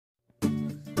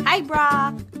Hi,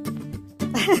 Brock.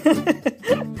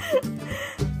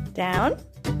 Down.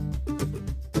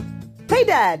 Play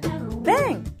dad.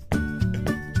 Bang.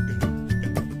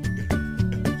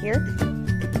 Here.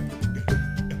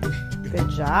 Good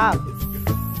job.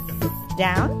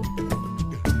 Down.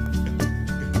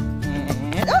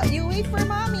 And oh, you wait for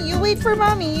mommy. You wait for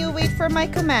mommy. You wait for my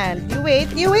command. You wait.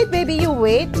 You wait, baby. You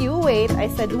wait. You wait. I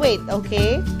said wait,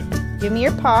 okay? Give me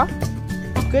your paw.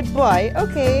 Good boy.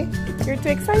 Okay. You're too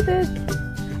excited.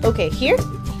 Okay, here.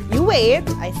 You wait.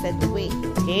 I said wait,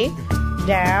 okay?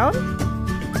 Down.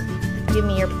 Give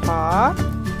me your paw.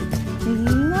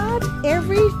 Not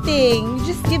everything. You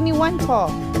just give me one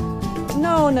paw.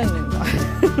 No.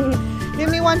 Give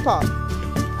me one paw.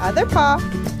 Other paw.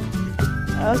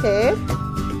 Okay.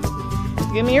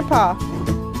 Give me your paw.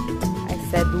 I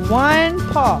said one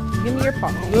paw. Give me your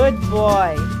paw. Good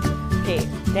boy. Okay,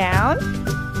 down.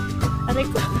 I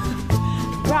think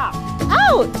drop.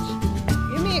 Ouch!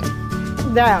 Give me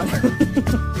down.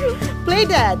 Play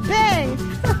dad. Bang.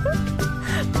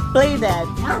 Play dad.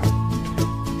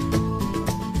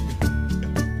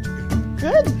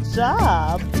 Good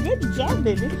job. Good job,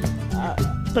 baby.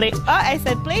 Play. Oh, I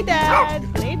said play dad.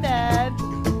 Play dad.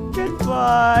 Good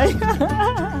boy.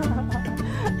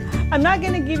 I'm not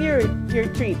gonna give you your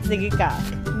treat. Sige ka.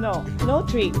 No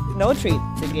treat. No treat.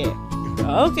 Sige.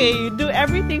 Okay, you do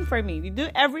everything for me. You do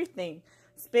everything.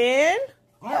 Spin.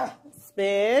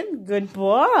 Spin. Good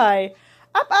boy.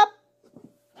 Up, up.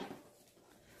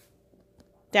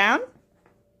 Down.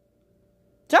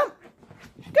 Jump.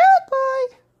 Good boy.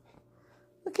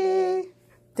 Okay.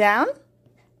 Down.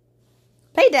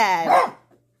 Play dad.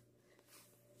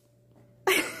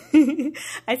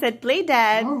 I said play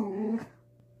dad.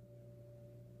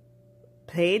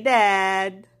 Play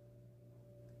dad.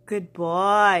 Good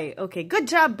boy. Okay, good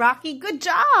job, Brocky. Good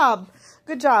job.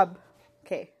 Good job.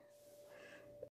 Okay.